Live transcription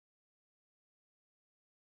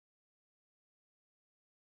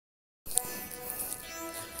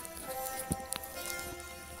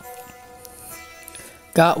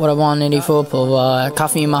Got what I want, 84 pull,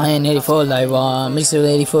 coffee in my hand, 84 like, mix with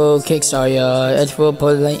 84 kickstart, yeah, 84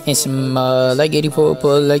 pull like, and some, like 84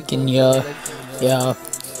 pull like in, yeah,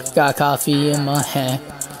 got coffee in my hand.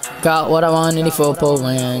 Got what I want, 84 pull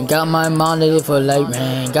ran. Got my mind, 84 like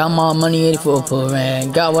ran. Got my money, 84 pull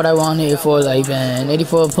ran. Got what I want, 84 like ran.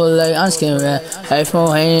 84 pull like I'm skin ran.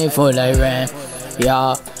 84 hand, 84 like ran.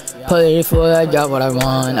 Yeah. Pull 84, I got what I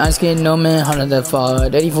want. I skin no man, 100 the fall.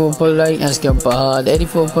 84 pull like I skin ball.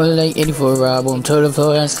 84 pull like 84 rob. Boom to the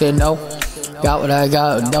floor, I skin no. Got what I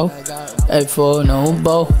got, no. 84 no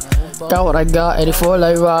bow. Got what I got, 84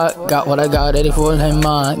 like rock. Got what I got, 84 like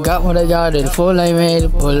mine. Got what I got, 84 like me.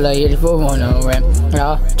 Pull like 84 wanna ram.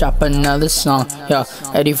 Yeah, drop another song. Yeah,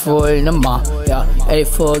 84 in the mall. Yeah,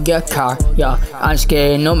 84 get car. Yeah, I'm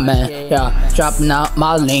scared no man. Yeah, dropping out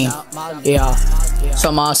my lane. Yeah.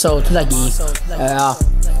 So my soul to like yeah.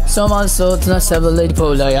 So my soul to myself, lady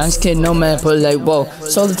pull like I'm scared no man pull like whoa.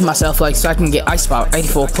 Sold it to myself like so I can get ice out.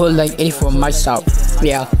 84 pull like 84 myself.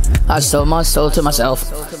 Yeah. I sold my soul to myself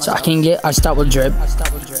so I can get iced out with drip.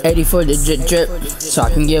 84 the drip so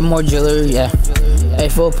I can get more jewelry. Yeah.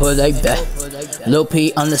 84 pull like that. Lil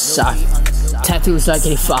P on the side. Tattoos like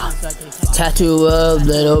 85. Tattoo of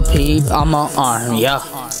little P on my arm. Yeah.